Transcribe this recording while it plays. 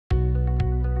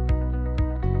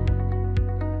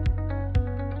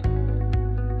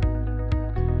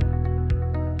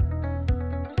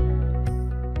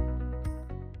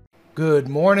Good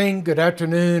morning, good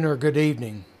afternoon, or good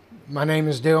evening. My name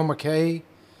is Dale McKay.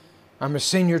 I'm a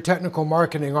Senior Technical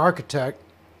Marketing Architect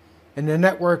in the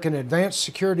Network and Advanced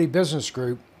Security Business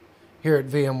Group here at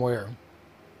VMware.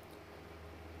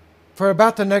 For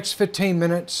about the next 15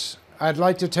 minutes, I'd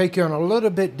like to take you on a little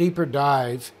bit deeper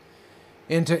dive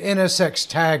into NSX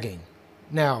Tagging.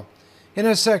 Now,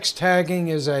 NSX Tagging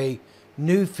is a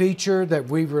new feature that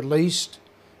we've released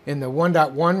in the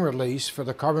 1.1 release for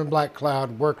the Carbon Black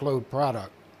Cloud Workload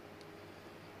product.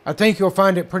 I think you'll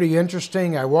find it pretty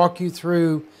interesting. I walk you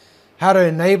through how to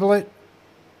enable it,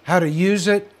 how to use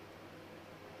it,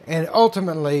 and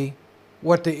ultimately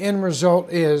what the end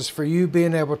result is for you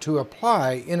being able to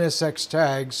apply NSX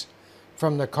tags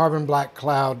from the Carbon Black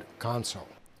Cloud console.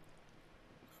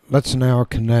 Let's now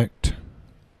connect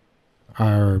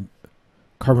our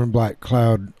Carbon Black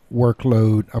Cloud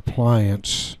Workload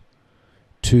appliance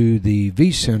to the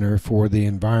vCenter for the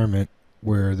environment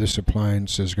where this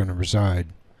appliance is going to reside.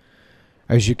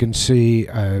 As you can see,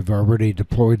 I've already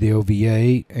deployed the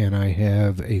OVA and I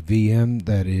have a VM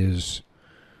that is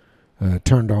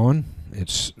turned on.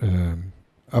 It's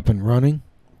up and running.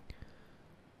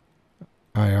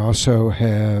 I also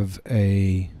have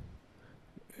a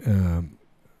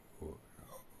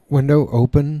window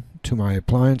open to my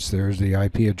appliance. There's the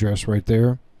IP address right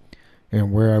there.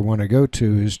 And where I want to go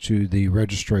to is to the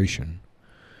registration.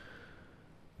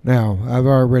 Now, I've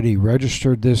already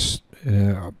registered this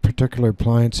particular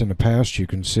appliance in the past. You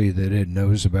can see that it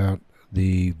knows about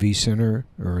the vCenter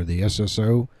or the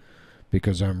SSO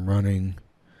because I'm running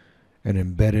an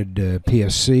embedded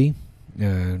PSC.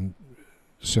 And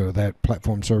so that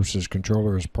Platform Services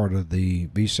Controller is part of the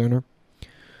vCenter.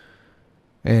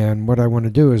 And what I want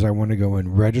to do is I want to go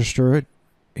and register it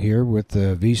here with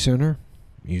the vCenter.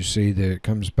 You see that it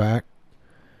comes back.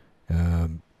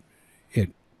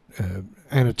 It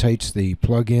annotates the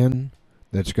plugin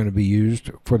that's going to be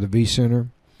used for the vCenter.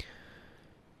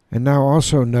 And now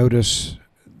also notice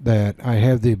that I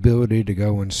have the ability to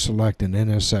go and select an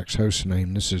NSX host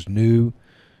name. This is new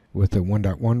with the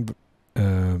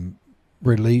 1.1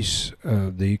 release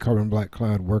of the Carbon Black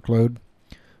Cloud Workload.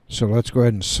 So let's go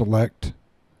ahead and select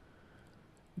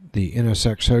the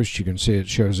NSX host. You can see it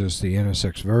shows us the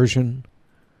NSX version.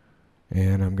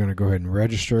 And I'm going to go ahead and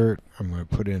register it. I'm going to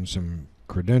put in some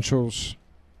credentials.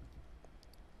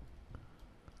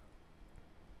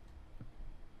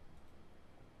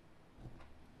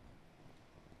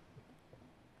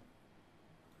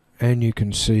 And you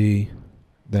can see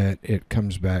that it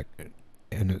comes back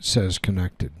and it says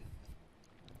connected.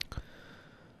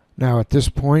 Now at this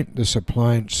point, this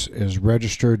appliance is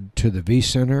registered to the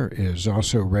vCenter, is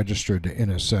also registered to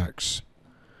NSX.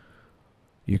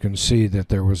 You can see that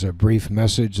there was a brief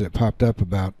message that popped up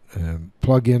about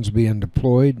plugins being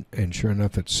deployed, and sure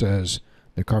enough it says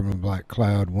the Carbon Black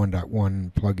Cloud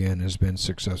 1.1 plugin has been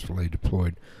successfully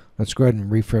deployed. Let's go ahead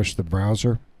and refresh the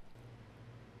browser.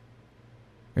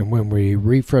 And when we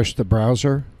refresh the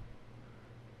browser,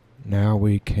 now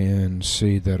we can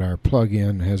see that our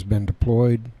plugin has been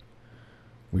deployed.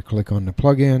 We click on the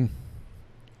plugin.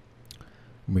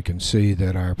 We can see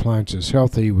that our appliance is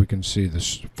healthy. We can see the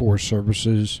 4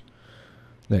 services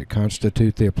that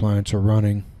constitute the appliance are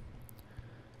running,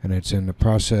 and it's in the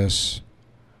process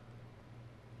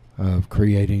of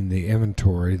creating the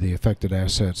inventory, the affected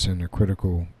assets, and the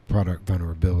critical product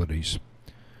vulnerabilities.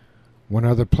 One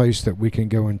other place that we can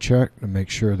go and check to make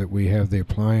sure that we have the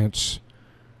appliance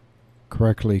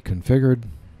correctly configured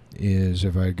is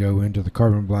if I go into the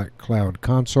Carbon Black Cloud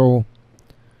console,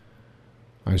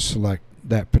 I select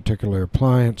that particular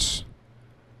appliance,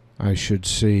 I should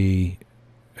see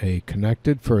a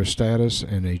connected for a status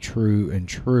and a true and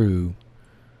true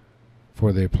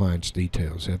for the appliance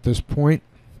details. At this point,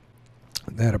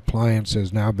 that appliance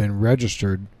has now been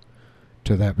registered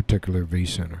to that particular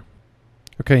vCenter.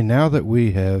 Okay, now that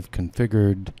we have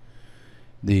configured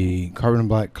the Carbon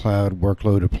Black Cloud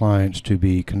Workload appliance to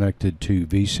be connected to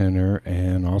vCenter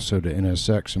and also to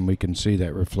NSX, and we can see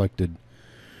that reflected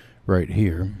right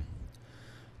here.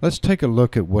 Let's take a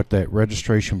look at what that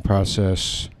registration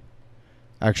process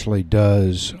actually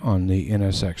does on the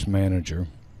NSX Manager.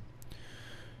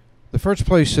 The first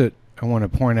place that I want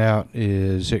to point out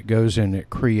is it goes and it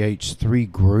creates 3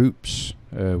 groups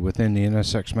within the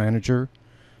NSX Manager.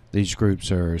 These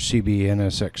groups are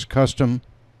CBNSX Custom,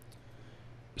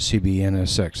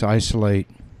 CBNSX Isolate,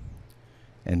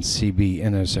 and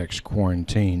CBNSX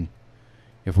Quarantine.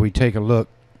 If we take a look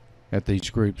at these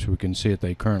groups, we can see that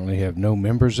they currently have no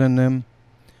members in them,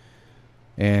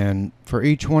 and for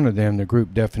each one of them the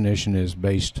group definition is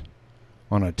based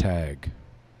on a tag.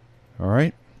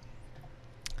 Alright,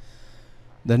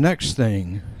 The next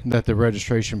thing that the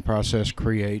registration process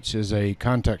creates is a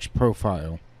context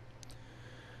profile.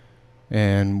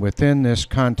 And within this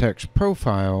context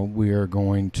profile, we are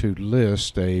going to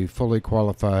list a fully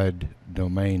qualified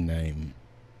domain name.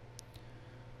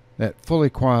 That fully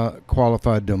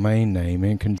qualified domain name,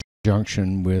 in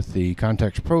conjunction with the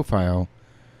context profile,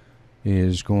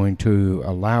 is going to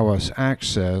allow us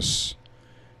access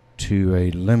to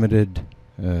a limited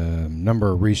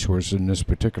number of resources. In this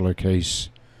particular case,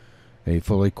 a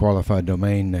fully qualified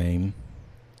domain name.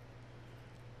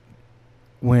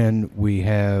 When we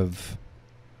have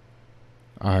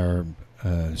our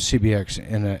the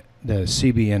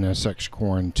CBNSX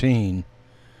quarantine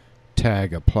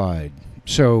tag applied.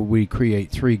 So we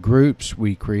create 3 groups.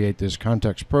 We create this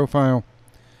context profile,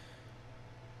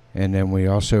 and then we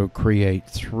also create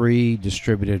 3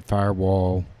 distributed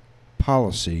firewall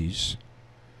policies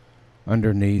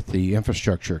underneath the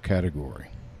infrastructure category.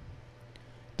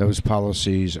 Those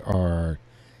policies are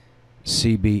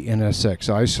CBNSX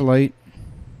Isolate,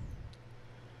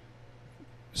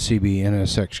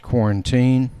 CBNSX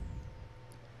Quarantine,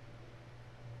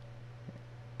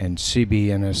 and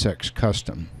CBNSX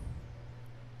Custom.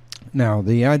 Now,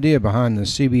 the idea behind the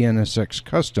CBNSX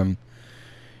Custom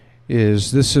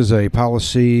is this is a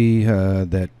policy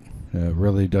that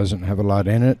really doesn't have a lot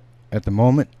in it at the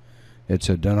moment. It's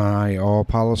a deny all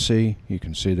policy. You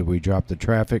can see that we dropped the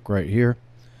traffic right here.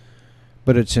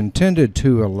 But it's intended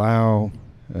to allow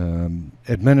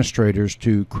administrators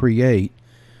to create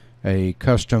a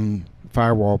custom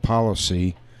firewall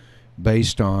policy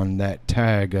based on that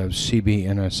tag of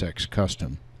CBNSX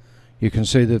Custom. You can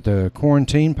see that the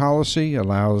quarantine policy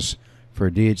allows for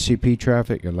DHCP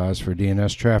traffic, allows for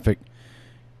DNS traffic,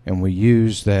 and we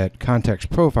use that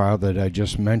context profile that I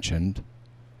just mentioned,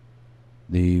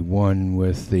 the one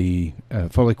with the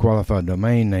fully qualified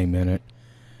domain name in it,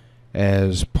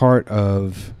 as part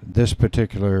of this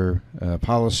particular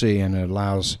policy, and it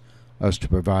allows us to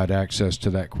provide access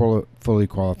to that fully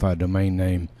qualified domain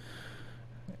name.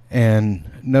 And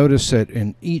notice that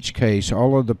in each case,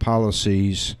 all of the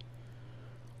policies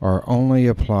are only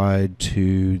applied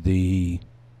to the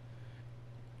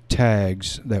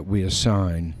tags that we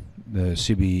assign, the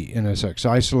CBNSX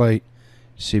Isolate,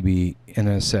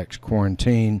 CBNSX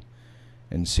Quarantine,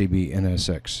 and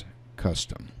CBNSX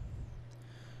Custom.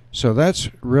 So that's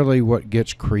really what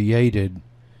gets created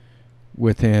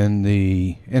within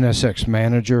the NSX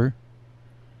Manager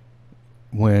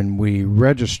when we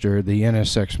register the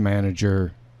NSX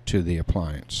Manager to the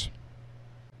appliance.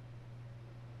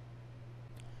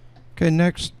 Okay,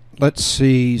 next let's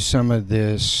see some of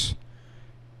this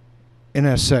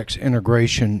NSX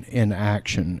integration in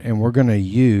action, and we're going to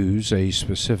use a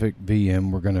specific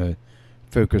VM. We're going to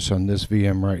focus on this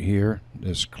VM right here,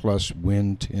 this Clus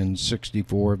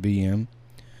Win1064 VM,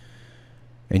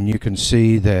 and you can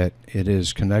see that it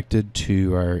is connected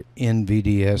to our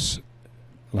NVDS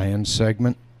LAN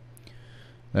segment.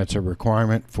 That's a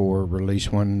requirement for release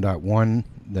 1.1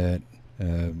 that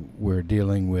we're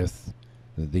dealing with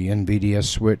the NVDS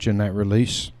switch in that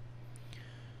release.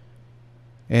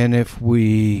 And if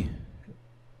we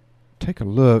take a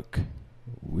look,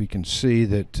 we can see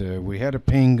that we had a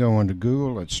ping going to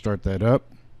Google. Let's start that up.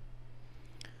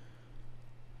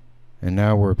 And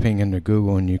now we're pinging to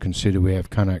Google, and you can see that we have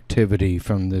connectivity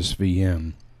from this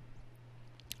VM.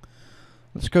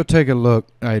 Let's go take a look.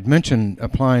 I had mentioned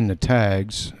applying the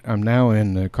tags. I'm now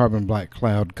in the Carbon Black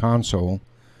Cloud console,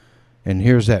 and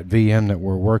here's that VM that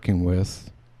we're working with.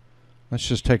 Let's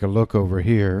just take a look over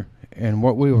here, and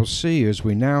what we will see is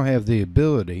we now have the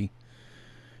ability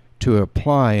to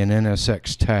apply an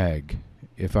NSX tag.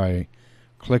 If I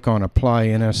click on Apply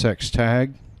NSX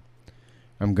Tag,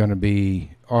 I'm going to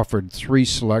be offered 3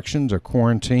 selections: a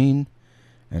quarantine,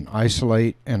 an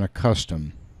isolate, and a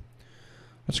custom.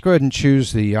 Let's go ahead and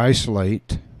choose the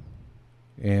isolate,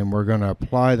 and we're going to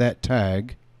apply that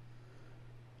tag,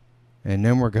 and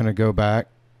then we're going to go back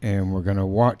and we're going to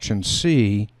watch and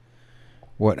see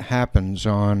what happens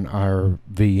on our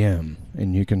VM.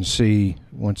 And you can see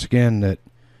once again that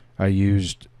I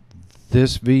used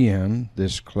this VM,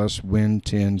 this Clus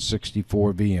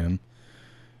Win1064 VM.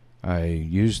 I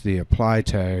used the apply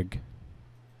tag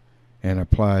and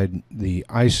applied the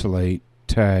isolate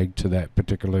tag to that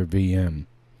particular VM.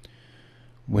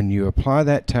 When you apply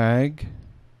that tag,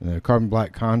 the Carbon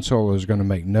Black console is going to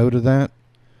make note of that.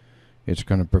 It's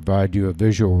going to provide you a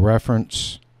visual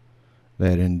reference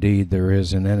that indeed there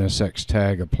is an NSX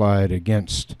tag applied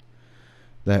against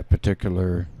that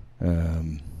particular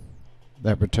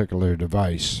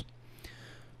device.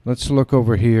 Let's look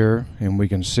over here, and we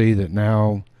can see that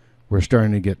now we're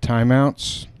starting to get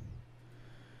timeouts.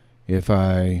 If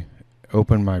I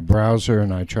open my browser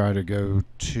and I try to go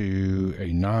to a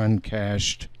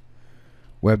non-cached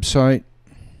website,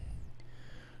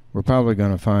 we're probably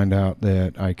going to find out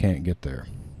that I can't get there.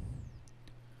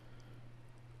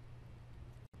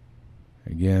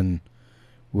 Again,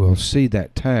 we'll see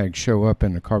that tag show up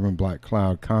in the Carbon Black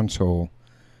Cloud console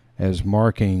as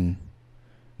marking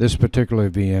this particular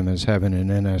VM as having an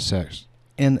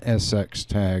NSX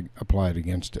tag applied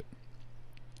against it.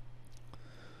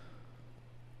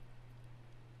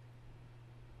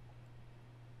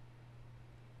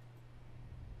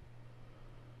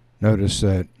 Notice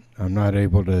that I'm not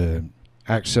able to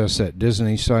access that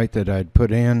Disney site that I'd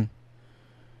put in.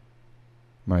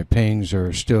 My pings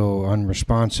are still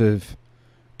unresponsive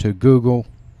to Google.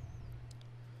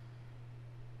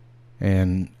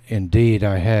 And indeed,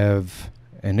 I have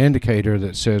an indicator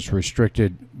that says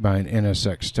restricted by an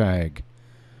NSX tag.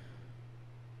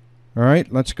 All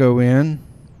right, let's go in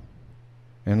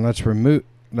and let's remove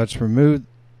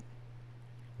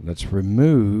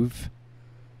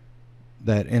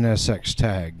that NSX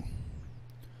tag.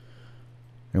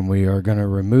 And we are going to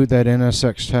remove that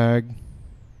NSX tag.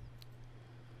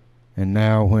 And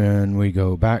now when we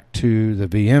go back to the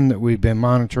VM that we've been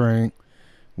monitoring,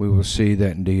 we will see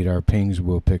that indeed our pings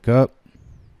will pick up.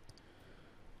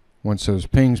 Once those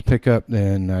pings pick up,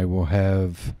 then I will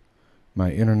have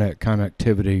my internet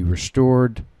connectivity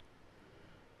restored.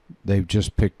 They've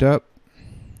just picked up.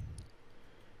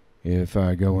 If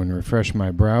I go and refresh my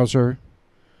browser,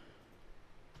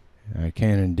 I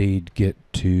can indeed get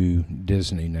to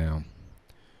Disney now.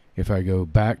 If I go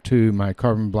back to my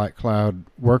Carbon Black Cloud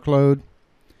workload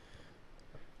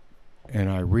and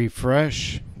I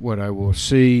refresh, what I will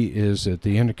see is that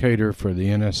the indicator for the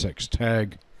NSX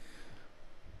tag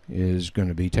is going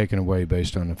to be taken away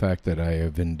based on the fact that I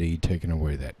have indeed taken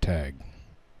away that tag.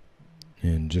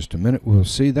 In just a minute we'll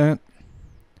see that.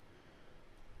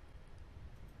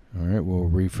 Alright, we'll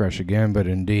refresh again, but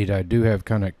indeed I do have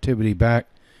connectivity back.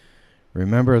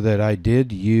 Remember that I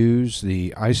did use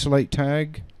the isolate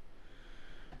tag.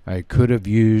 I could have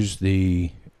used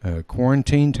the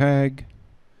quarantine tag,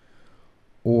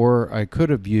 or I could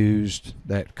have used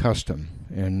that custom.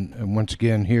 And once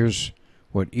again, here's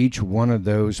what each one of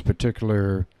those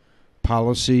particular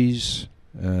policies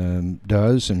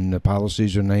does, and the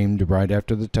policies are named right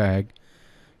after the tag.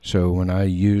 So when I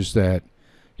use that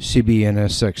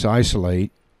CBNSX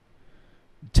isolate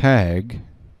tag,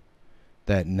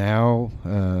 that now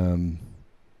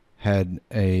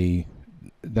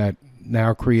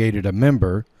now created a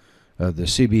member of the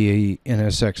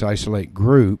CBNSX isolate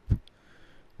group,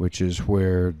 which is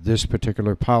where this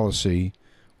particular policy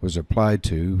was applied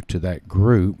to that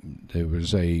group. There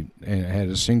was and it had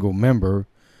a single member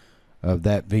of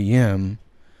that VM.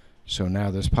 So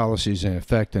now this policy is in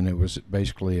effect, and it was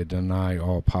basically a deny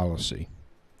all policy.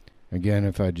 Again,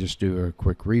 if I just do a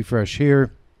quick refresh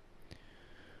here,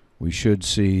 we should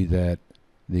see that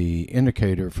the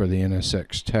indicator for the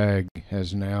NSX tag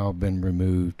has now been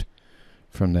removed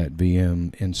from that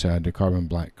VM inside the Carbon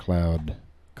Black Cloud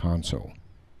console.